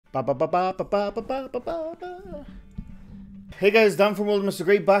Ba ba ba ba ba ba ba ba ba ba. Hey guys, Dan from World Mr.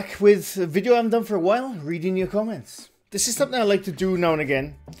 Great back with a video I haven't done for a while, reading your comments. This is something I like to do now and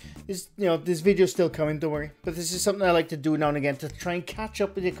again. This video's still coming, don't worry. But this is something I like to do now and again to try and catch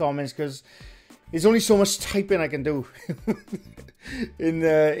up with your comments, because there's only so much typing I can do in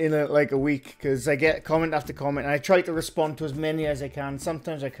like a week, because I get comment after comment and I try to respond to as many as I can.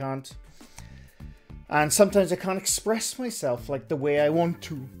 Sometimes I can't, and sometimes I can't express myself like the way I want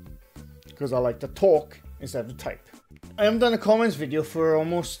to, because I like to talk instead of type. I haven't done a comments video for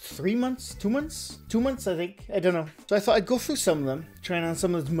almost 3 months, 2 months, 2 months I think, I don't know. So I thought I'd go through some of them, try and answer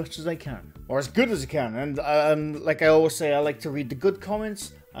them as much as I can, or as good as I can. And like I always say, I like to read the good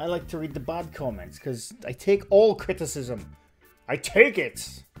comments, I like to read the bad comments, because I take all criticism. I take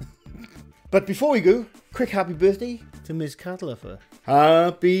it! But before we go, quick happy birthday to Ms. Catlifer.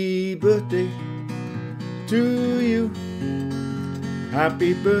 Happy birthday to you.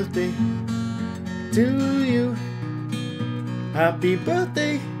 Happy birthday to you. Happy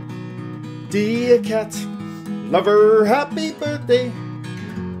birthday, dear cat lover. Happy birthday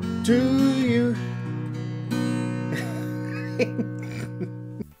to you.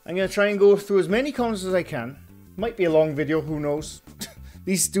 I'm going to try and go through as many comments as I can. Might be a long video, who knows.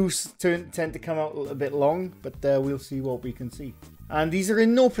 These do tend to come out a bit long, but we'll see what we can see. And these are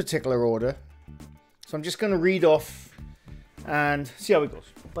in no particular order. So I'm just going to read off and see how it goes.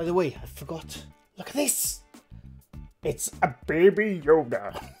 By the way, I forgot. Look at this. It's a baby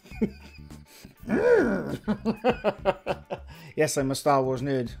Yoda. Yes, I'm a Star Wars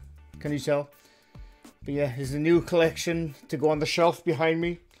nerd. Can you tell? But yeah, here's a new collection to go on the shelf behind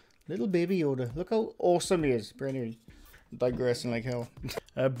me. Little baby Yoda. Look how awesome he is. But anyway, digressing like hell.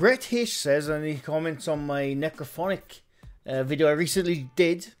 Brett H says, and he comments on my Necrophonic video I recently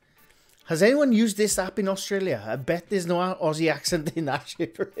did. Has anyone used this app in Australia? I bet there's no Aussie accent in that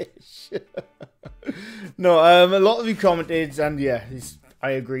gibberish. No, a lot of you commented, and yeah,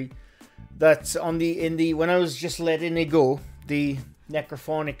 I agree. That on when I was just letting it go, the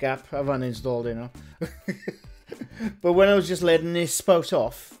Necrophonic app I've uninstalled, you know. But when I was just letting it spout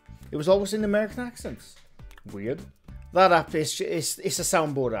off, it was always in American accents. Weird. That app is it's a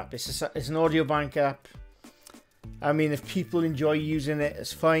soundboard app. It's an audio bank app. I mean, if people enjoy using it,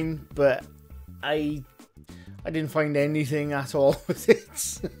 it's fine, but I didn't find anything at all with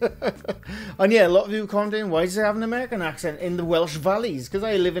it. And yeah, a lot of you commenting, why does it have an American accent in the Welsh Valleys? Because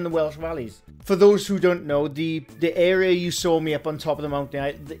I live in the Welsh Valleys. For those who don't know, the area you saw me up on top of the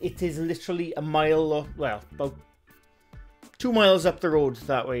mountain, it is literally a mile, or, well, about 2 miles up the road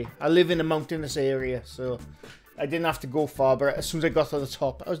that way. I live in a mountainous area, so I didn't have to go far, but as soon as I got to the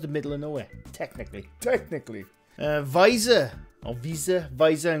top, I was in the middle of nowhere. Technically. Visor, I'm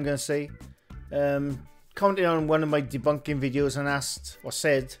going to say, commented on one of my debunking videos and asked, or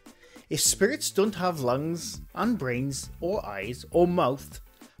said, if spirits don't have lungs and brains or eyes or mouth,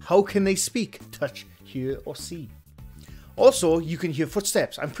 how can they speak, touch, hear or see? Also, you can hear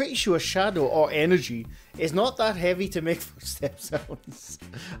footsteps. I'm pretty sure shadow or energy is not that heavy to make footstep sounds.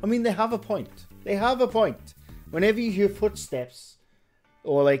 I mean, they have a point. Whenever you hear footsteps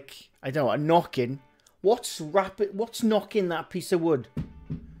or like, I don't know, a knocking, what's knocking that piece of wood?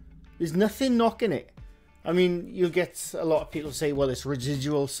 There's nothing knocking it. I mean, you'll get a lot of people say, well, it's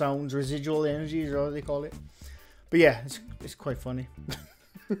residual sounds, residual energy is what they call it. But yeah, it's quite funny.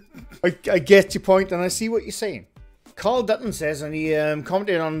 I get your point and I see what you're saying. Carl Dutton says, and he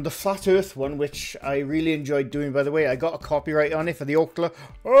commented on the Flat Earth one, which I really enjoyed doing, by the way. I got a copyright on it for the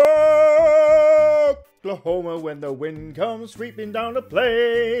Oklahoma when the wind comes sweeping down the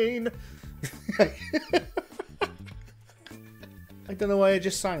plain. I don't know why I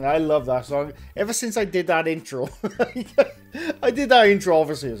just sang that. I love that song. Ever since I did that intro. I did that intro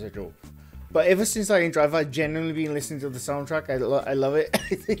obviously as a joke. But ever since that intro, I've genuinely been listening to the soundtrack. I love it.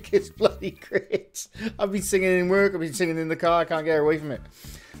 I think it's bloody great. I've been singing in work. I've been singing in the car. I can't get away from it.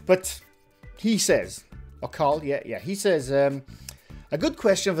 But he says, or Carl, yeah. He says, a good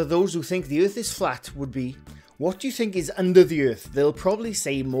question for those who think the earth is flat would be, what do you think is under the earth? They'll probably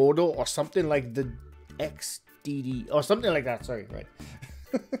say Mordor or something like the XDD or something like that. Sorry, right.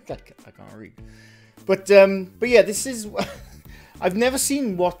 I can't read. But yeah, this is... I've never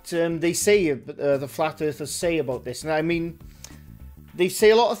seen what they say, the flat earthers say about this. And I mean, they say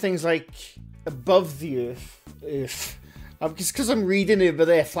a lot of things like above the earth. Because I'm reading it, but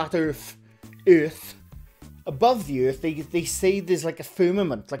they're flat earth. Above the earth, they say there's like a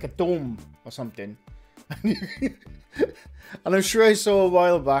firmament, like a dome or something. And I'm sure I saw a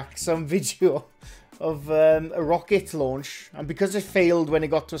while back some video of a rocket launch, and because it failed when it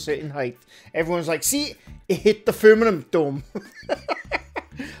got to a certain height, everyone's like, see, it hit the firmament dome.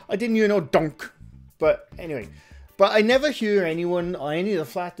 I didn't even know donk. But anyway. But I never hear anyone or any of the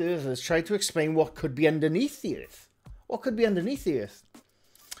flat earthers try to explain what could be underneath the earth. What could be underneath the earth?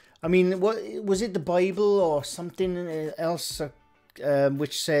 I mean, what was it, the Bible or something else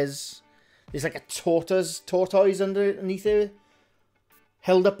which says there's like a tortoise underneath there,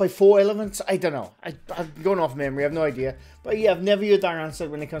 held up by 4 elements? I don't know. I'm going off memory. I have no idea. But yeah, I've never heard that answer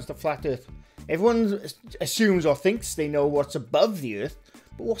when it comes to flat earth. Everyone assumes or thinks they know what's above the earth,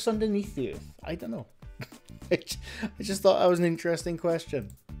 but what's underneath the earth? I don't know. I just thought that was an interesting question.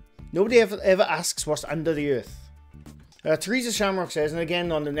 Nobody ever asks what's under the earth. Teresa Shamrock says, and again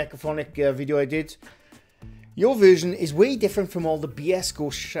on the Necrophonic video I did, your version is way different from all the BS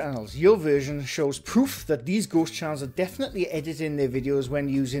ghost channels. Your version shows proof that these ghost channels are definitely editing their videos when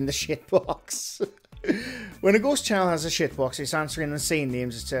using the shitbox. When a ghost channel has a shitbox, it's answering insane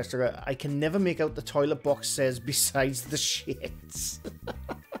names, etc. I can never make out the toilet box says besides the shits.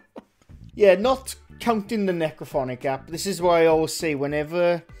 Yeah, not counting the Necrophonic app. This is why I always say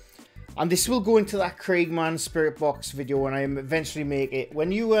whenever, and this will go into that Craigman Spirit Box video when I eventually make it.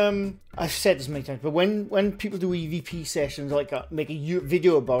 When you, I've said this many times, but when people do EVP sessions, like make a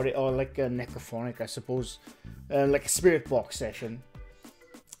video about it, or like a Necrophonic, I suppose, like a Spirit Box session,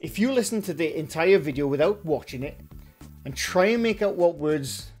 if you listen to the entire video without watching it, and try and make out what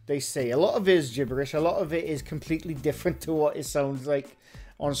words they say, a lot of it is gibberish, a lot of it is completely different to what it sounds like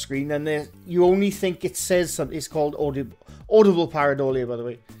on screen, and you only think it says something. It's called audible pareidolia, by the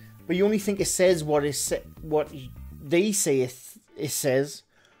way, but you only think it says what they say it says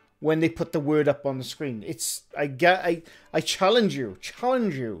when they put the word up on the screen. It's I challenge you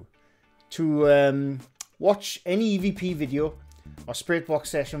to watch any EVP video or Spirit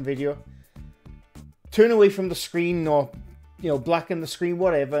Box session video, turn away from the screen, or blacken the screen,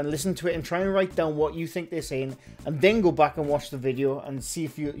 whatever, and listen to it and try and write down what you think they're saying, and then go back and watch the video and see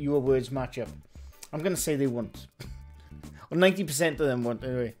if your words match up. I'm going to say they won't. Or 90% of them won't,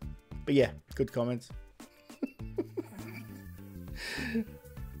 anyway. But yeah, good comments.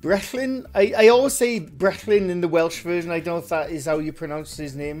 Brechlin, I always say Brechlin in the Welsh version. I don't know if that is how you pronounce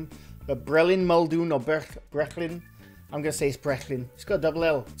his name. Brelin Muldoon or Brechlin. I'm going to say it's Brechlin. It's got a double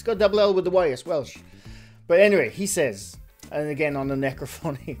L. It's got a double L with the Y. It's Welsh. But anyway, he says, and again on the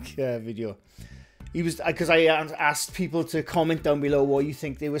Necrophonic video, he was, because I asked people to comment down below what you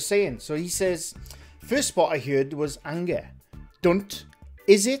think they were saying. So he says, first spot I heard was anger. Dunt.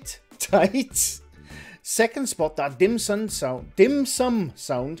 Is it? Tight. Second spot, that dim sum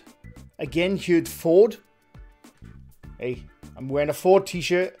sound. Again, heard Ford. Hey, I'm wearing a Ford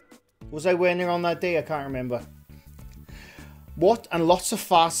t-shirt. Was I wearing it on that day? I can't remember. What? And lots of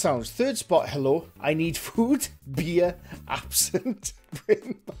fast sounds. Third spot, hello. I need food, beer, absent,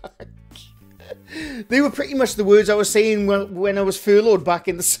 bring back. They were pretty much the words I was saying when I was furloughed back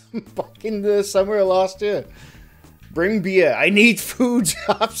in the summer of last year. Bring beer. I need food,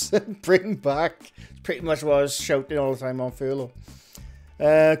 absent, bring back. It's pretty much what I was shouting all the time on furlough.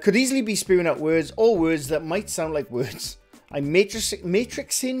 Could easily be spewing out words, all words that might sound like words. I'm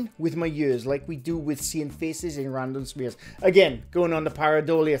matrixing with my ears like we do with seeing faces in random smears. Again, going on the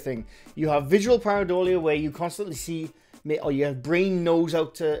pareidolia thing. You have visual pareidolia where you constantly see, or your brain knows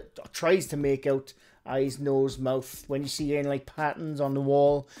out to, tries to make out eyes, nose, mouth. When you see any like patterns on the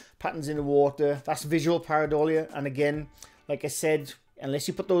wall, patterns in the water, that's visual pareidolia. And again, like I said, unless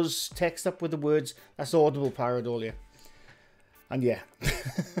you put those text up with the words, that's audible pareidolia. And yeah.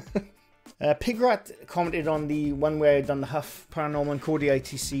 Pigrat commented on the one where I'd done the Huff, Paranormal and Cody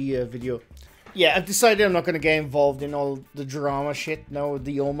ITC video. Yeah, I've decided I'm not going to get involved in all the drama shit now,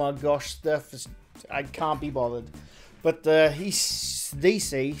 the oh my gosh stuff. I can't be bothered. But they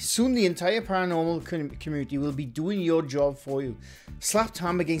say, soon the entire paranormal community will be doing your job for you. Slapped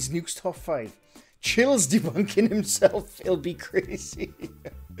ham against Nuke's top 5. Chill's debunking himself. It'll be crazy.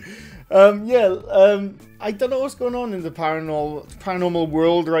 I don't know what's going on in the paranormal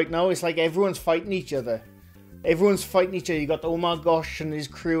world right now. It's like everyone's fighting each other. Everyone's fighting each other. You got oh my gosh and his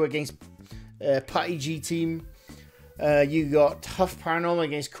crew against Patty G team. You got Huff Paranormal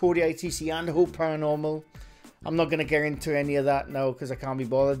against Cody ITC and Hope Paranormal. I'm not going to get into any of that now because I can't be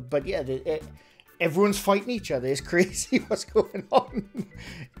bothered. But yeah, everyone's fighting each other. It's crazy what's going on.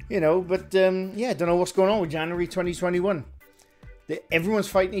 But yeah, I don't know what's going on with January 2021. Everyone's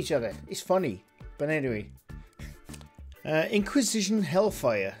fighting each other. It's funny. But anyway. Inquisition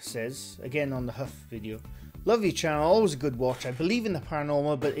Hellfire says, again on the Huff video, love your channel, always a good watch. I believe in the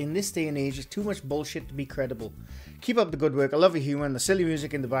paranormal, but in this day and age, it's too much bullshit to be credible. Keep up the good work. I love your humor and the silly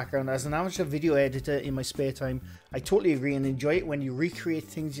music in the background. As an amateur video editor in my spare time, I totally agree and enjoy it when you recreate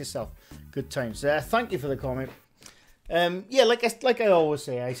things yourself. Good times. Thank you for the comment. Yeah, like I always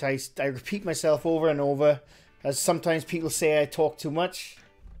say, I repeat myself over and over, as sometimes people say I talk too much.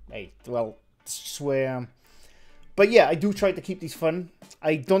 Hey, well, swear. But yeah, I do try to keep these fun.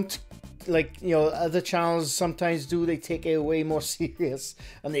 I don't, like, you know, other channels sometimes do. They take it way more serious,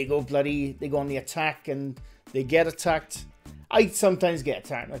 and they go on the attack, and they get attacked. I sometimes get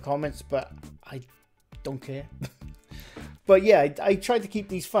attacked in the comments, but I don't care. But yeah, I try to keep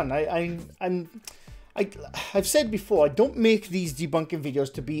these fun. I've said before, I don't make these debunking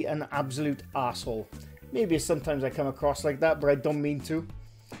videos to be an absolute asshole. Maybe sometimes I come across like that, but I don't mean to.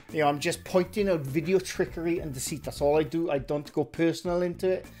 You know, I'm just pointing out video trickery and deceit. That's all I do. I don't go personal into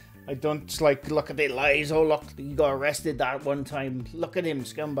it. I don't, like, look at their lies. Oh, look, you got arrested that one time. Look at him,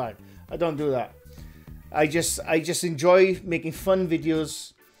 scumbag. I don't do that. I just enjoy making fun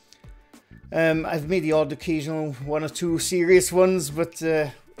videos. I've made the odd occasional one or two serious ones, but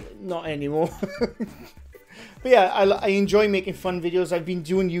not anymore. But yeah, I enjoy making fun videos. I've been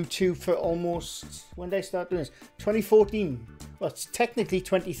doing YouTube for almost, when did I start doing this? 2014. Well, it's technically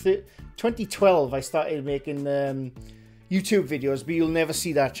 2012 I started making YouTube videos, but you'll never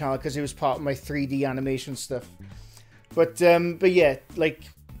see that channel because it was part of my 3D animation stuff. But yeah, like,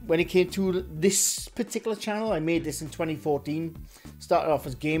 when it came to this particular channel, I made this in 2014. Started off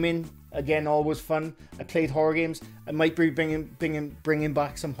as gaming. Again, always fun. I played horror games. I might be bringing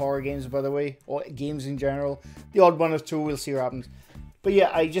back some horror games, by the way, or games in general. The odd one or two, we'll see what happens. But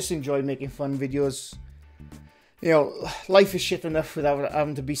yeah, I just enjoy making fun videos. You know, life is shit enough without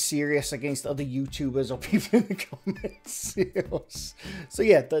having to be serious against other YouTubers or people in the comments. You know? So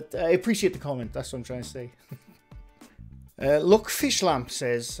yeah, I appreciate the comment. That's what I'm trying to say. Look, Fishlamp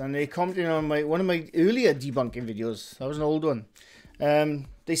says, and they commented on one of my earlier debunking videos. That was an old one.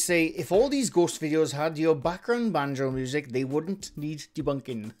 They say, if all these ghost videos had your background banjo music, they wouldn't need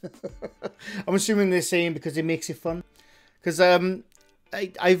debunking. I'm assuming they're saying because it makes it fun. Because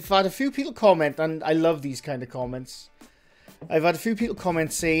I've had a few people comment, and I love these kind of comments. I've had a few people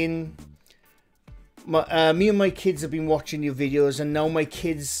comment saying, me and my kids have been watching your videos, and now my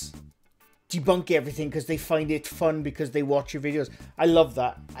kids debunk everything because they find it fun because they watch your videos. I love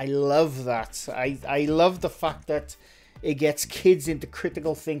that. I love that. I love the fact that it gets kids into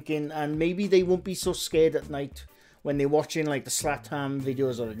critical thinking, and maybe they won't be so scared at night when they're watching, like, the Slatham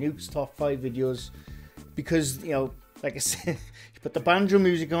videos or the Nukes Top 5 videos, because, you know, like I said, you put the banjo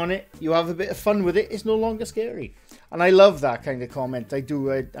music on it, you have a bit of fun with it, it's no longer scary. And I love that kind of comment. I do,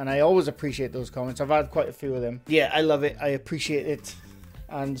 and I always appreciate those comments. I've had quite a few of them. Yeah, I love it. I appreciate it.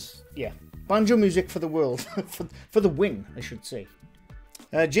 And yeah, banjo music for the world. for the win, I should say.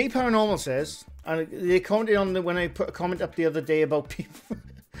 J Paranormal says, and they commented on when I put a comment up the other day about people.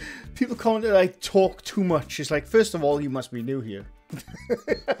 People commented I talk too much. It's like, first of all, you must be new here.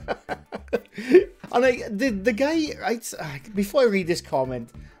 And the guy, before I read this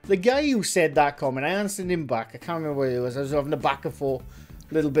comment, the guy who said that comment, I answered him back. I can't remember what it was. I was having a back and forth,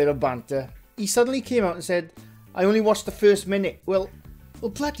 little bit of banter. He suddenly came out and said, I only watched the first minute. Well,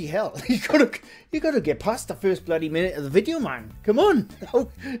 bloody hell! You gotta get past the first bloody minute of the video, man. Come on!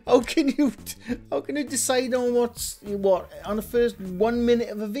 How can you decide on what on the first 1 minute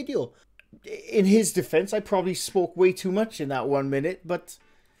of a video? In his defense, I probably spoke way too much in that 1 minute, but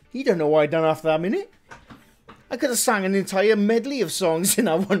he don't know what I done after that minute. I could have sang an entire medley of songs in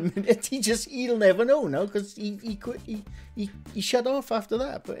that 1 minute. He'll never know now because he quit. He shut off after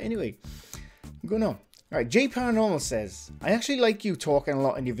that. But anyway, I'm going on. Alright, J Paranormal says, I actually like you talking a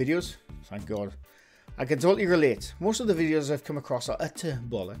lot in your videos. Thank God. I can totally relate. Most of the videos I've come across are utter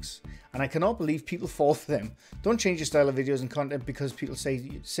bollocks, and I cannot believe people fall for them. Don't change your style of videos and content because people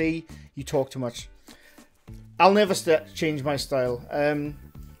say you talk too much. I'll never change my style.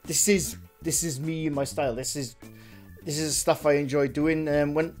 This is me and my style. This is stuff I enjoy doing.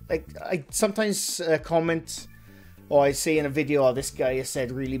 When I sometimes comment, or I say in a video, oh, this guy has said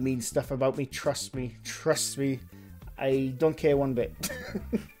really mean stuff about me. Trust me. I don't care one bit.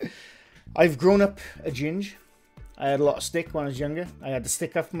 I've grown up a ginge. I had a lot of stick when I was younger. I had to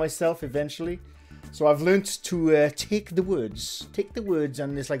stick up for myself eventually. So I've learnt to take the words,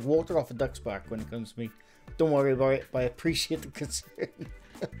 and it's like water off a duck's back when it comes to me. Don't worry about it, but I appreciate the concern.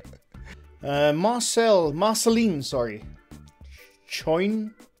 Marceline, sorry.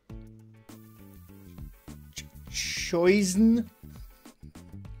 Choisen.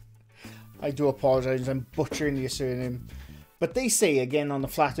 I do apologise, I'm butchering your surname. But they say, again, on the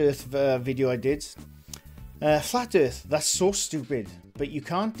Flat Earth video I did, Flat Earth, that's so stupid. But you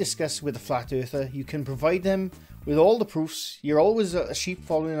can't discuss with a Flat Earther. You can provide them with all the proofs. You're always a sheep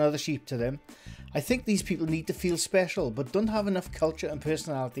following another sheep to them. I think these people need to feel special, but don't have enough culture and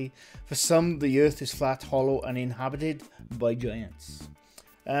personality. For some, the earth is flat, hollow, and inhabited by giants.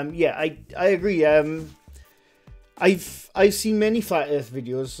 Yeah, I agree. I've seen many flat earth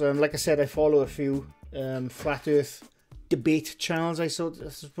videos. Like I said, I follow a few flat earth debate channels, I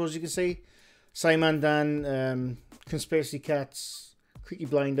suppose you could say. Simon Dan, Conspiracy Cats, Creaky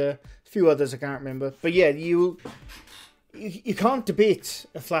Blinder, a few others I can't remember. But yeah, you can't debate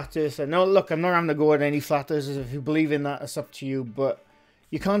a flat earther. Now, look, I'm not having to go at any flat earthers. If you believe in that, it's up to you. But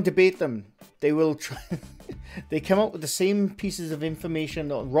you can't debate them. They will try. They come up with the same pieces of information,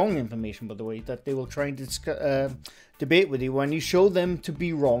 or wrong information, by the way, that they will try and debate with you. When you show them to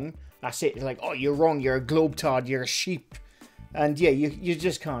be wrong, that's it. Like, oh, you're wrong. You're a globetard. You're a sheep. And yeah, you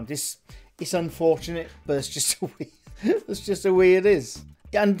just can't. It's unfortunate, but it's just the way. It's just the way it is.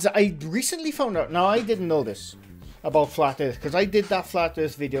 And I recently found out. Now, I didn't know this about flat earth, because I did that flat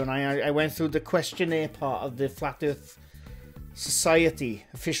earth video and I went through the questionnaire part of the Flat Earth Society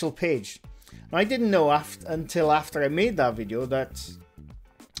official page. And I didn't know until after I made that video that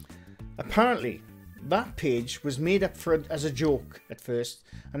apparently that page was made up as a joke at first,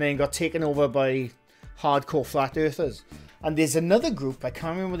 and then got taken over by hardcore flat earthers. And there's another group, I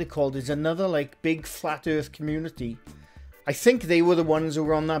can't remember what they're called, there's another like big flat earth community. I think they were the ones who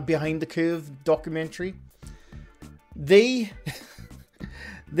were on that Behind the Curve documentary. They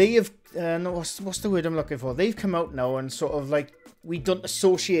have, what's the word I'm looking for? They've come out now and sort of like, we don't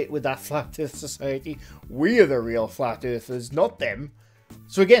associate with that Flat Earth Society. We're the real Flat Earthers, not them.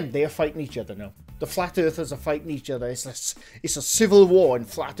 So again, they are fighting each other now. The Flat Earthers are fighting each other. It's a civil war in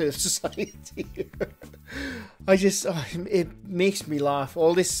Flat Earth Society. It makes me laugh.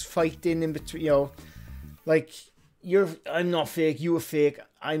 All this fighting in between, you know, like, I'm not fake, you are fake,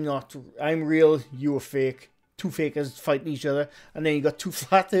 I'm real, you are fake. Two fakers fighting each other, and then you got two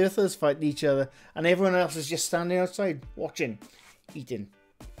flat earthers fighting each other, and everyone else is just standing outside watching, eating.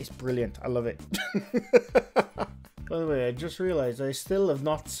 It's brilliant. I love it. By the way, I just realized I still have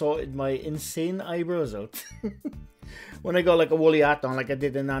not sorted my insane eyebrows out. When I got like a woolly hat on, like I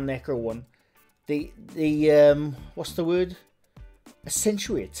did in that Necro one, they what's the word?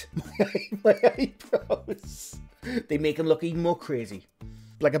 Accentuate my eyebrows. They make them look even more crazy,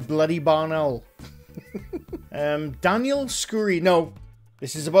 like a bloody barn owl. Daniel Scurry. No,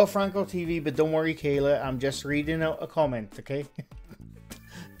 this is about FrankoTV, but don't worry, Kayla. I'm just reading out a comment, okay?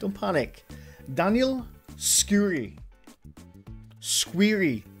 Don't panic. Daniel Scurry.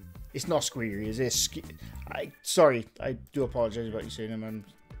 Squeery. It's not Squeery, is it? Sorry, I do apologize about you saying them. I'm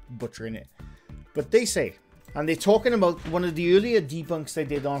butchering it. But they say, and they're talking about one of the earlier debunks they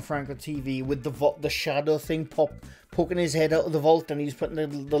did on FrankoTV with the shadow thing poking his head out of the vault and he's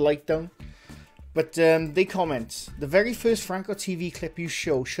putting the light down. But they comment, the very first FrankoTV clip you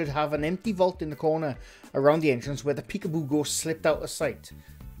show should have an empty vault in the corner around the entrance where the peekaboo ghost slipped out of sight.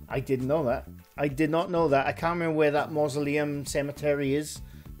 I didn't know that. I did not know that. I can't remember where that mausoleum cemetery is,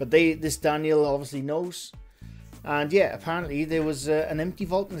 but this Daniel obviously knows. And yeah, apparently there was an empty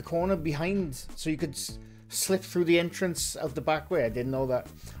vault in the corner behind, so you could slip through the entrance out the back way. I didn't know that.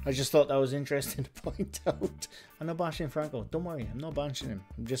 I just thought that was interesting to point out. I'm not bashing Franco. Don't worry, I'm not bashing him.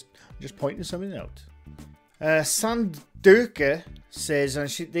 I'm just pointing something out. Sandurka says, and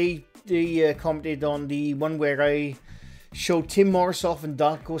they commented on the one where I showed Tim Morozov and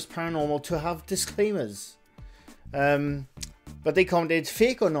Dark Ghost Paranormal to have disclaimers. But they commented,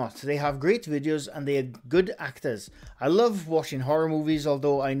 fake or not, they have great videos and they are good actors. I love watching horror movies,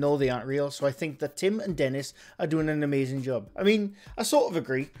 although I know they aren't real, so I think that Tim and Dennis are doing an amazing job. I mean, I sort of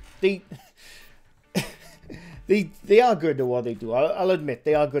agree. They are good at what they do. I'll admit,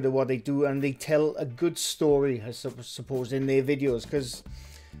 they are good at what they do, and they tell a good story, I suppose, in their videos, because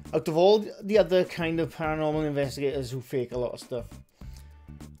out of all the other kind of paranormal investigators who fake a lot of stuff,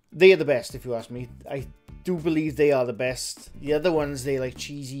 they are the best, if you ask me. I do believe they are the best. The other ones, they like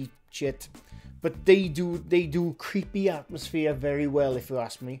cheesy shit, but they do creepy atmosphere very well, if you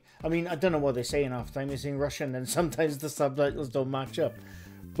ask me. I mean, I don't know what they're saying half the time. They're saying Russian, and sometimes the subtitles don't match up.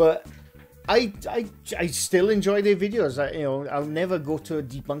 But I still enjoy their videos. I'll never go to a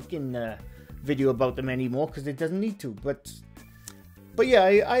debunking video about them anymore because it doesn't need to. But yeah,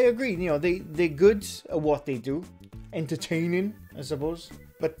 I agree. They're good at what they do, entertaining, I suppose.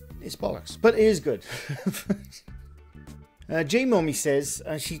 But it's bollocks. But it is good. J Mommy says,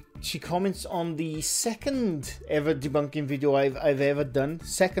 she comments on the second ever debunking video I've ever done.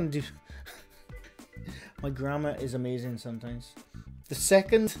 My grammar is amazing sometimes. The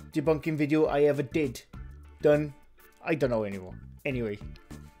second debunking video I ever done. I don't know anymore. Anyway.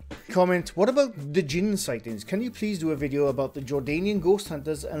 Comment, what about the Jinn sightings? Can you please do a video about the Jordanian ghost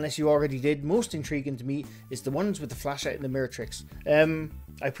hunters, unless you already did? Most intriguing to me is the ones with the flashlight and the mirror tricks. I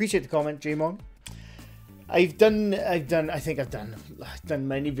appreciate the comment, J-Mon. I've done many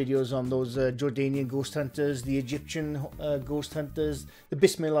videos on those Jordanian ghost hunters, the Egyptian ghost hunters, the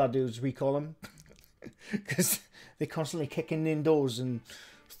Bismillah dudes, we call them. Because they're constantly kicking in doors and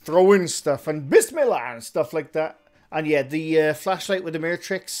throwing stuff and Bismillah and stuff like that. And yeah, the flashlight with the mirror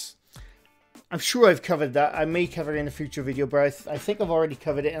tricks, I'm sure I've covered that. I may cover it in a future video, but I think I've already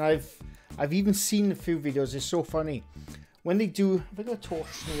covered it. And I've even seen a few videos. It's so funny. When they do, have I got a torch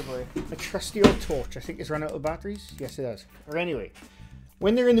nearby? A trusty old torch. I think it's run out of batteries. Yes, it has. Or anyway,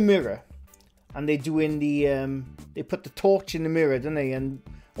 when they're in the mirror and they do in the, they put the torch in the mirror, don't they? And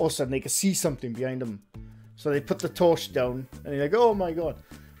all of a sudden they can see something behind them. So they put the torch down and they're like, oh my God.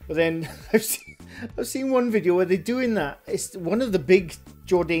 But then I've seen one video where they're doing that. It's one of the big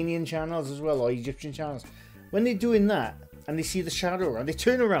Jordanian channels as well, or Egyptian channels. When they're doing that and they see the shadow and they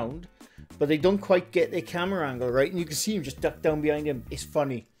turn around, but they don't quite get their camera angle right, and you can see him just duck down behind him. It's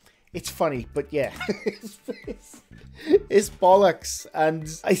funny. It's funny, but yeah. it's bollocks. And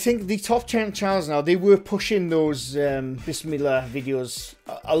I think the top 10 channels now, they were pushing those Bismillah videos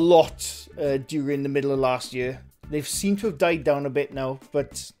a lot during the middle of last year. They've seemed to have died down a bit now,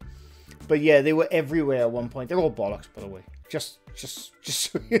 but yeah, they were everywhere at one point. They're all bollocks, by the way. Just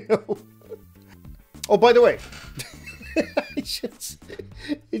so you know. Oh, by the way,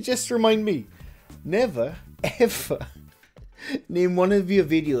 it just reminded me, never ever name one of your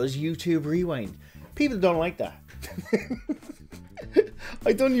videos YouTube Rewind. People don't like that.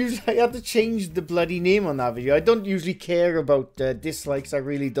 I have to change the bloody name on that video. I don't usually care about dislikes. I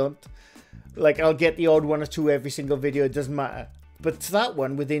really don't. Like, I'll get the odd one or two every single video. It doesn't matter. But that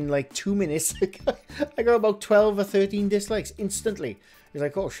one, within like 2 minutes, I got about 12 or 13 dislikes instantly. It's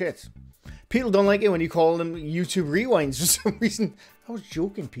like, oh shit. People don't like it when you call them YouTube Rewinds for some reason. I was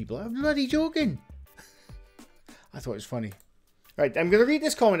joking, people. I'm bloody joking. I thought it was funny. Right, I'm going to read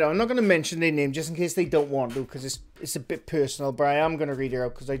this comment out. I'm not going to mention their name just in case they don't want to, because it's a bit personal, but I am going to read it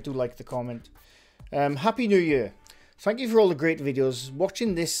out because I do like the comment. Happy New Year. Thank you for all the great videos.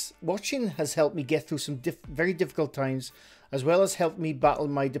 Watching has helped me get through some very difficult times, as well as helped me battle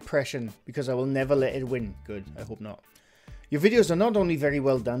my depression, because I will never let it win. Good, I hope not. Your videos are not only very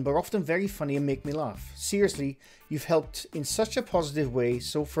well done, but often very funny and make me laugh. Seriously, you've helped in such a positive way,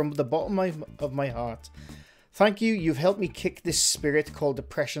 so from the bottom of my heart, thank you. You've helped me kick this spirit called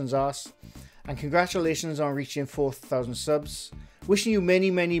depression's ass. And congratulations on reaching 4,000 subs. Wishing you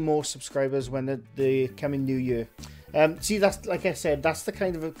many, many more subscribers when the coming new year. See, that's, like I said, that's the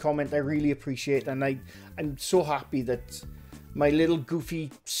kind of a comment I really appreciate, and I'm so happy that my little goofy,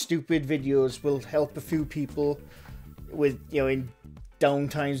 stupid videos will help a few people with, you know, in down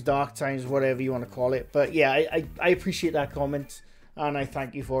times, dark times, whatever you want to call it. But yeah, I appreciate that comment, and I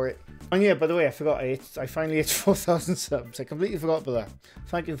thank you for it. And yeah, by the way, I forgot, I finally hit 4,000 subs. I completely forgot about that.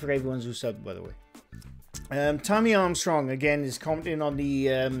 Thank you for everyone who subbed, by the way. Tammy Armstrong, again, is commenting on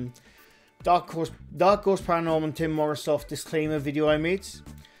the Dark Ghost Paranormal Tim Morozov disclaimer video I made.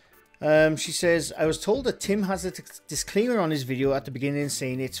 She says, I was told that Tim has a disclaimer on his video at the beginning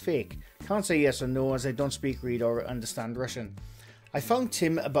saying it's fake. Can't say yes or no as I don't speak, read or understand Russian. I found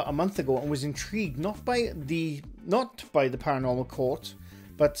Tim about a month ago and was intrigued not by the paranormal court,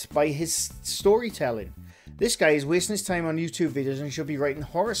 but by his storytelling. This guy is wasting his time on YouTube videos and should be writing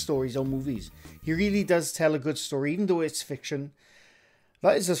horror stories or movies. He really does tell a good story, even though it's fiction.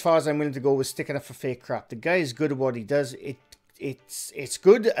 That is as far as I'm willing to go with sticking up for fake crap. The guy is good at what he does. It's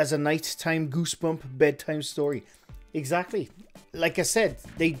good as a nighttime goosebump bedtime story. Exactly. Like I said,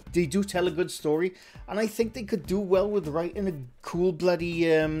 they do tell a good story, and I think they could do well with writing a cool bloody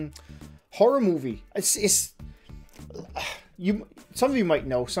horror movie. Some of you might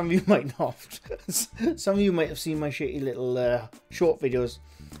know, some of you might not. Some of you might have seen my shitty little short videos.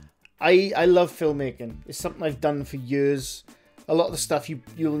 I love filmmaking. It's something I've done for years. A lot of the stuff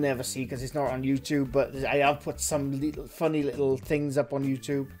you'll never see because it's not on YouTube, but I have put some funny little things up on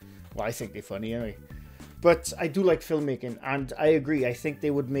YouTube. Well, I think they're funny anyway. But I do like filmmaking, and I agree. I think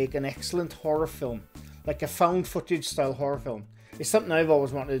they would make an excellent horror film, like a found footage style horror film. It's something I've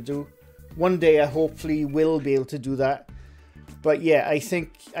always wanted to do. One day I hopefully will be able to do that. But yeah, I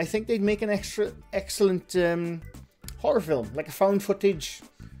think they'd make an excellent horror film, like a found footage,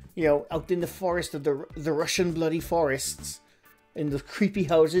 you know, out in the forest of the Russian bloody forests, in the creepy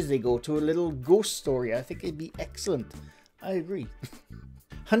houses they go to, a little ghost story. I think it'd be excellent. I agree.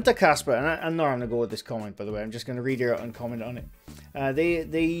 Hunter Casper, and I'm not going to go with this comment, by the way. I'm just going to read it out and comment on it.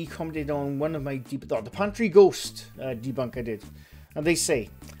 They commented on one of my the Pantry Ghost debunk I did. And they say,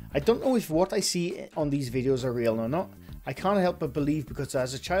 I don't know if what I see on these videos are real or not. I can't help but believe because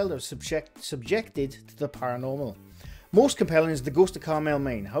as a child I was subjected to the paranormal. Most compelling is the ghost of Carmel,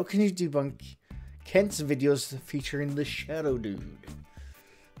 Maine. How can you debunk Kent's videos featuring the shadow dude?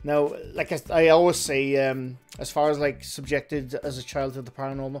 Now, like I always say, as far as like subjected as a child to the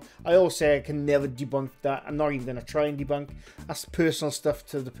paranormal, I always say I can never debunk that. I'm not even going to try and debunk. That's personal stuff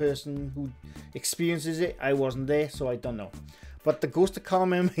to the person who experiences it. I wasn't there, so I don't know. But the ghost of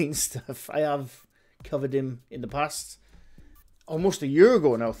Carmel Maine stuff, I have covered him in the past. Almost a year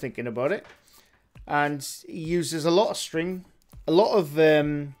ago now, thinking about it. And he uses a lot of string, a lot of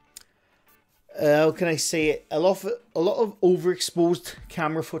how can I say it? A lot of overexposed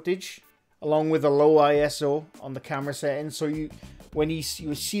camera footage, along with a low ISO on the camera settings. So when you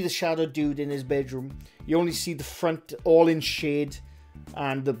see the shadow dude in his bedroom, you only see the front all in shade,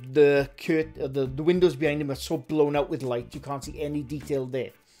 and the windows behind him are so blown out with light you can't see any detail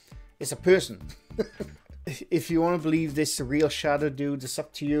there. It's a person. If you want to believe this a real shadow dude, it's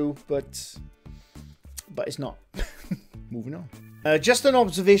up to you, but it's not. Moving on. Just an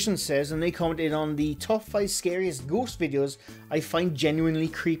observation says, and they commented on the top 5 scariest ghost videos I find genuinely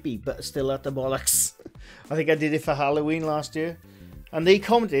creepy, but still at the bollocks. I think I did it for Halloween last year. And they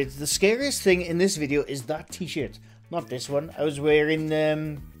commented, the scariest thing in this video is that t-shirt. Not this one. I was wearing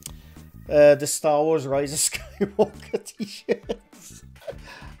the Star Wars Rise of Skywalker t-shirts.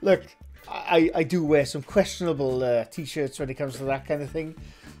 Look, I do wear some questionable t-shirts when it comes to that kind of thing.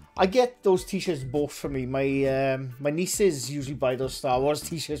 I get those t-shirts both for me. My nieces usually buy those Star Wars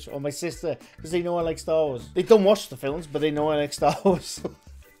t-shirts, or my sister, because they know I like Star Wars. They don't watch the films, but they know I like Star Wars.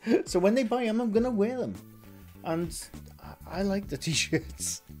 So when they buy them, I'm going to wear them. And I like the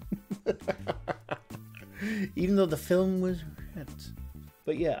t-shirts. Even though the film was red.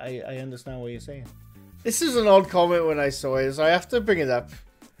 But yeah, I understand what you're saying. This is an odd comment when I saw it, so I have to bring it up.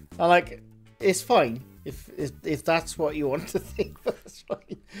 I like, it's fine. If that's what you want to think, but that's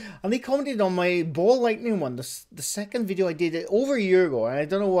fine. And they commented on my ball lightning one, the second video I did it over a year ago, and I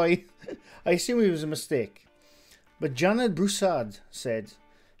don't know why. I assume it was a mistake. But Janet Broussard said,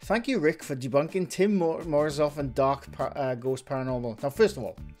 "Thank you, Rick, for debunking Tim Morozov and Dark Ghost Paranormal." Now, first of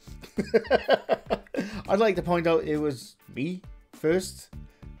all, I'd like to point out it was me first.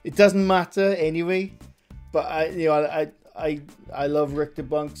 It doesn't matter anyway, but I love Rick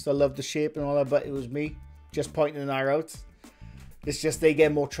Debunks, I love the shape and all that, but it was me just pointing that out. It's just they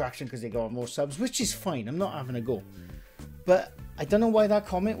get more traction because they got more subs, which is fine. I'm not having a go. But I don't know why that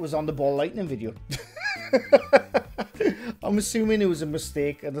comment was on the ball lightning video. I'm assuming it was a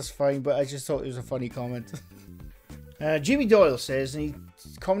mistake, and that's fine, but I just thought it was a funny comment. Jimmy Doyle says, and he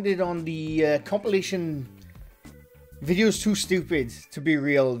commented on the compilation Videos Too Stupid to Be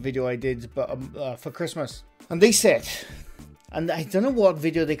Real video I did but for Christmas. And they said, and I don't know what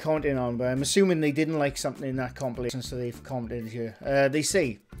video they commented on, but I'm assuming they didn't like something in that compilation, so they've commented here. They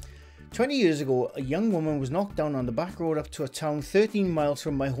say, 20 years ago, a young woman was knocked down on the back road up to a town 13 miles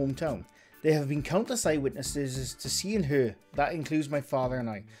from my hometown. There have been countless eyewitnesses to seeing her. That includes my father and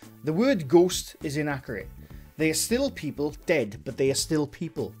I. The word ghost is inaccurate. They are still people, dead, but they are still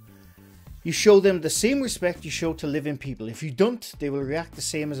people. You show them the same respect you show to living people. If you don't, they will react the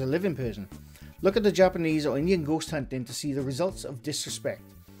same as a living person. Look at the Japanese or Indian ghost hunting to see the results of disrespect.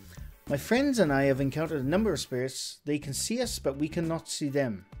 My friends and I have encountered a number of spirits. They can see us, but we cannot see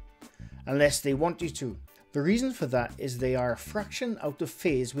them. Unless they want you to. The reason for that is they are a fraction out of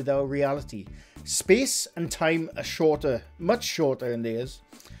phase with our reality. Space and time are shorter, much shorter in theirs.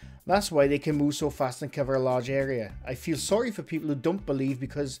 That's why they can move so fast and cover a large area. I feel sorry for people who don't believe,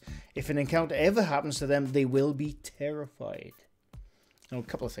 because if an encounter ever happens to them, they will be terrified. Now, a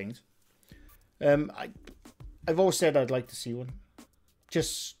couple of things. I've always said I'd like to see one.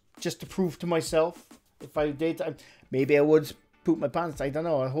 Just to prove to myself. If I did, maybe I would poop my pants. I don't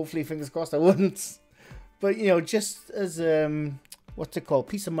know. Hopefully, fingers crossed, I wouldn't. But, you know, just as, what's it called?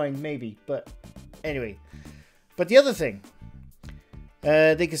 Peace of mind, maybe. But anyway. But the other thing.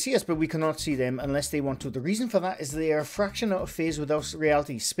 They can see us, but we cannot see them unless they want to. The reason for that is they are a fraction out of phase with our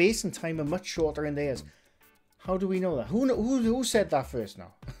reality. Space and time are much shorter in theirs. How do we know that? Who said that first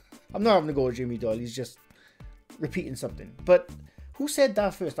now? I'm not having to go with Jimmy Doyle. He's just repeating something. But who said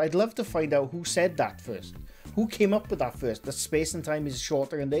that first? I'd love to find out who said that first. Who came up with that first? That space and time is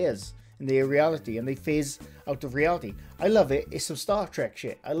shorter in theirs, in their reality, and they phase out of reality. I love it. It's some Star Trek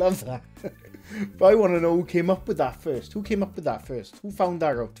shit. I love that. But I want to know who came up with that first. Who came up with that first? Who found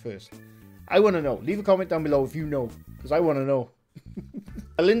that out first? I want to know. Leave a comment down below if you know, because I want to know.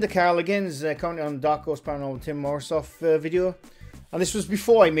 Linda Carroll again is commenting on the Dark Ghost Paranormal Tim Morozov video. And this was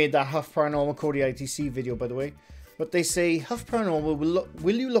before I made that Huff Paranormal Cody ITC video, by the way. But they say, Huff Paranormal,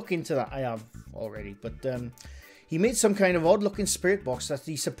 will you look into that? I have already. But he made some kind of odd looking spirit box that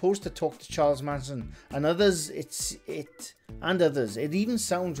he's supposed to talk to Charles Manson. And others, it even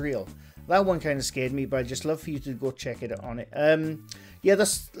sounds real. That one kind of scared me, but I'd just love for you to go check it on it. Yeah,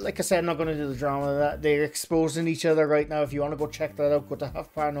 that's, like I said, I'm not going to do the drama of that. They're exposing each other right now. If you want to go check that out, go to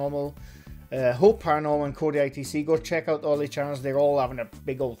Huff Paranormal, Hope Paranormal, and Cody ITC. Go check out all the channels. They're all having a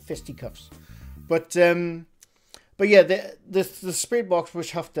big old fisticuffs. But yeah, the spirit box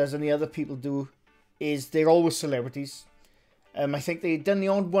which Huff does and the other people do is they're always celebrities. I think they've done the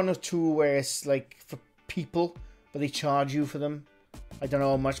odd one or two where it's like for people, but they charge you for them. I don't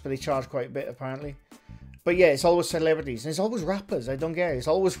know how much, but they charge quite a bit apparently. But yeah, it's always celebrities. And it's always rappers. I don't get it. It's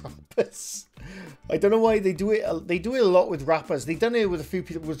always rappers. I don't know why they do it. They do it a lot with rappers. They've done it with a few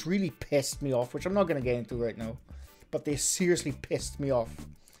people which really pissed me off, which I'm not going to get into right now. But they seriously pissed me off.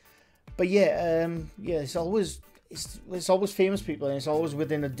 But yeah, yeah, it's always famous people, and it's always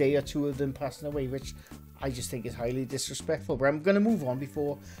within a day or two of them passing away, which I just think is highly disrespectful. But I'm going to move on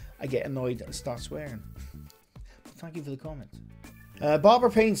before I get annoyed and start swearing. But thank you for the comment. Barbara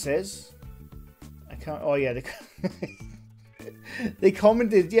Payne says, oh yeah, they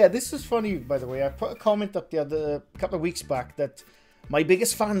commented, yeah, this is funny, by the way. I put a comment up a couple of weeks back that my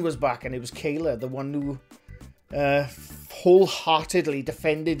biggest fan was back, and it was Kayla, the one who wholeheartedly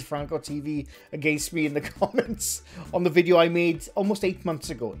defended FrankoTV against me in the comments on the video I made almost 8 months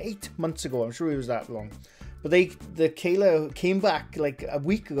ago. 8 months ago, I'm sure it was that long. But the Kayla came back like a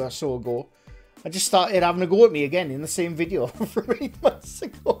week or so ago and just started having a go at me again in the same video from 8 months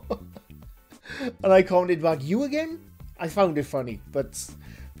ago. And I commented back, you again? I found it funny, but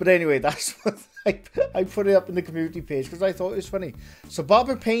anyway, that's what I put it up in the community page because I thought it was funny. So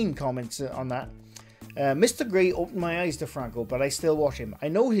Barbara Payne comments on that. Mr. Grey opened my eyes to Franco, but I still watch him. I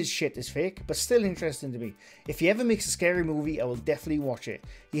know his shit is fake, but still interesting to me. If he ever makes a scary movie, I will definitely watch it.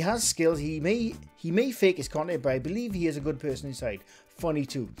 He has skills. He may fake his content, but I believe he is a good person inside. Funny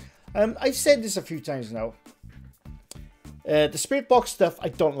too. I've said this a few times now. The spirit box stuff, I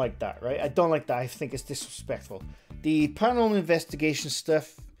don't like that, right? I don't like that. I think it's disrespectful. The paranormal investigation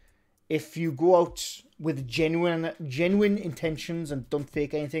stuff, if you go out with genuine intentions and don't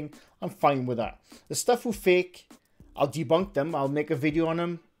fake anything, I'm fine with that. The stuff who fake, I'll debunk them. I'll make a video on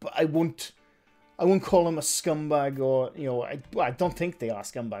them, but I won't call them a scumbag, or, you know, I don't think they are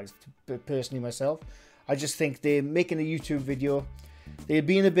scumbags personally myself. I just think they're making a YouTube video. They're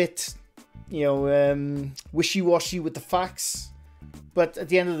being a bit, you know, wishy-washy with the facts. But at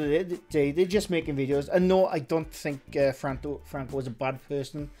the end of the day, they're just making videos. And no, I don't think Franco is a bad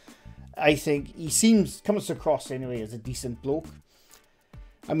person. I think he comes across anyway as a decent bloke.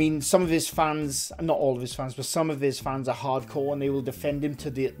 I mean, some of his fans, not all of his fans, but some of his fans are hardcore and they will defend him to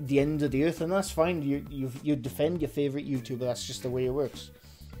the end of the earth, and that's fine. You defend your favourite YouTuber. That's just the way it works.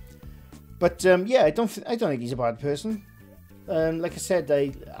 But yeah, I don't think he's a bad person. Like I said,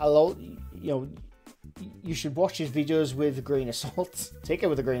 you should watch his videos with a grain of salt. Take it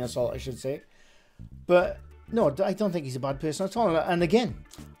with a grain of salt, I should say. But no, I don't think he's a bad person at all. And again,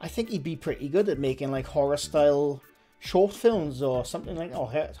 I think he'd be pretty good at making like horror-style short films or something like that, or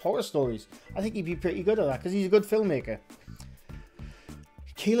horror stories. I think he'd be pretty good at that because he's a good filmmaker.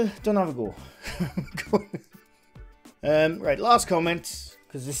 Kayla, don't have a go. Right, last comment,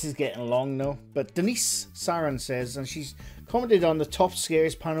 because this is getting long now. But Denise Saran says, and she's commented on the top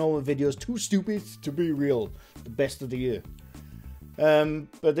scariest paranormal videos, too stupid to be real, the best of the year.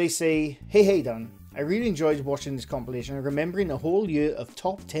 But they say, hey Dan, I really enjoyed watching this compilation and remembering a whole year of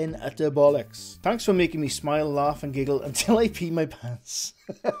top 10 utter bollocks. Thanks for making me smile, laugh and giggle until I pee my pants.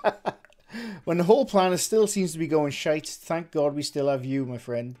 When the whole planet still seems to be going shite, thank God we still have you, my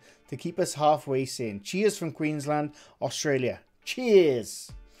friend, to keep us halfway sane. Cheers from Queensland, Australia.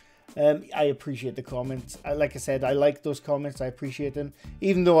 Cheers! I appreciate the comments. Like I said, I like those comments. I appreciate them.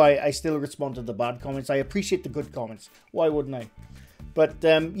 Even though I still respond to the bad comments, I appreciate the good comments. Why wouldn't I? But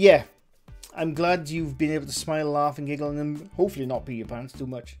yeah, I'm glad you've been able to smile, laugh and giggle and hopefully not pee your pants too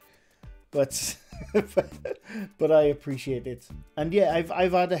much. But but I appreciate it. And yeah,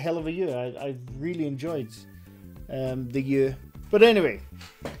 I've had a hell of a year. I've really enjoyed the year. But anyway,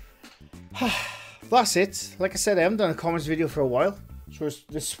 that's it. Like I said, I haven't done a comments video for a while. So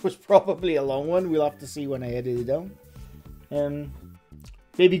this was probably a long one. We'll have to see when I edit it down.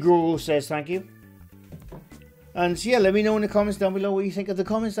 Baby Grogo says thank you. And yeah, let me know in the comments down below what you think of the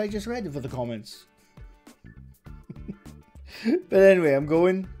comments I just read for the comments. But anyway, I'm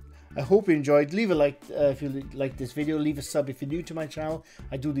going. I hope you enjoyed. Leave a like if you like this video. Leave a sub if you're new to my channel.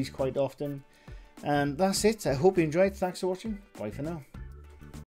 I do these quite often. And that's it. I hope you enjoyed. Thanks for watching. Bye for now.